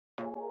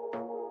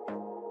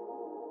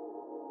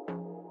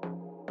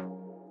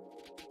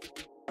Hi,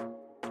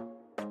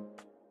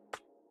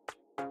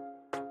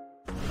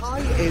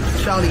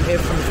 it's Charlie here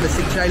from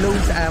Felicity J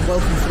and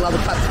welcome to Lower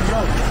Clapton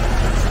Road.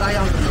 Today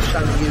I'm going to show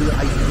you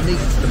a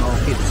unique to the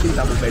market 2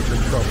 double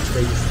bedroom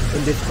properties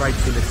in this great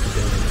Felicity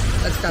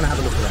building. Let's go and have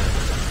a look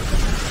around.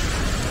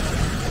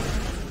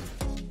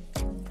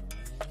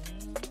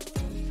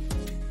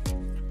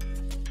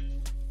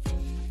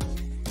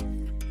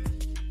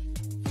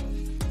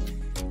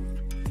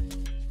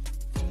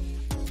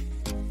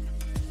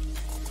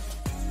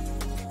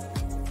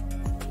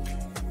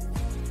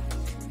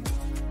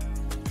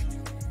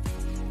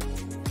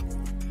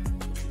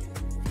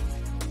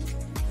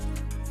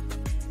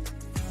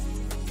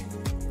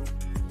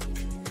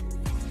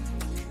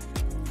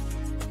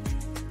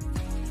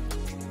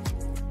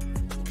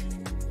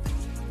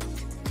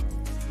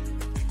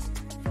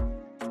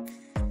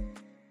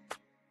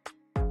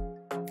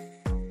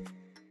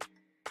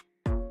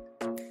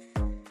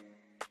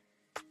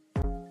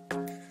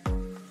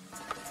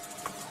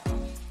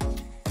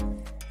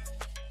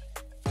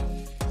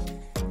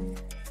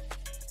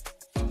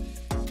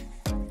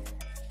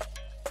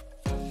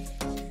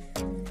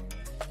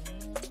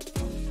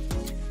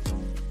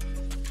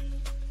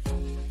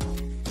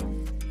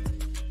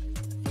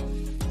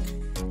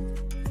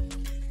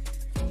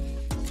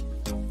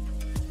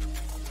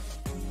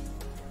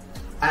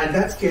 And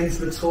that's the end of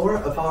the tour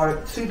of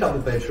our 2 double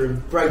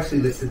bedroom, grade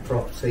 2 listed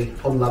property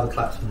on Lower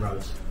Clapton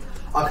Road.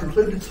 I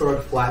concluded the tour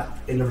of the flat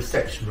in the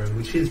reception room,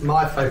 which is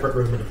my favourite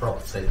room of the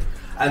property.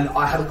 And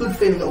I have a good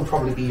feeling it will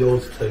probably be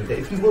yours too. But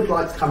if you would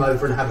like to come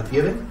over and have a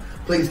viewing,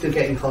 please do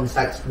get in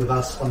contact with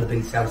us on the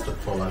details that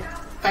follow.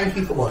 Thank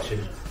you for watching.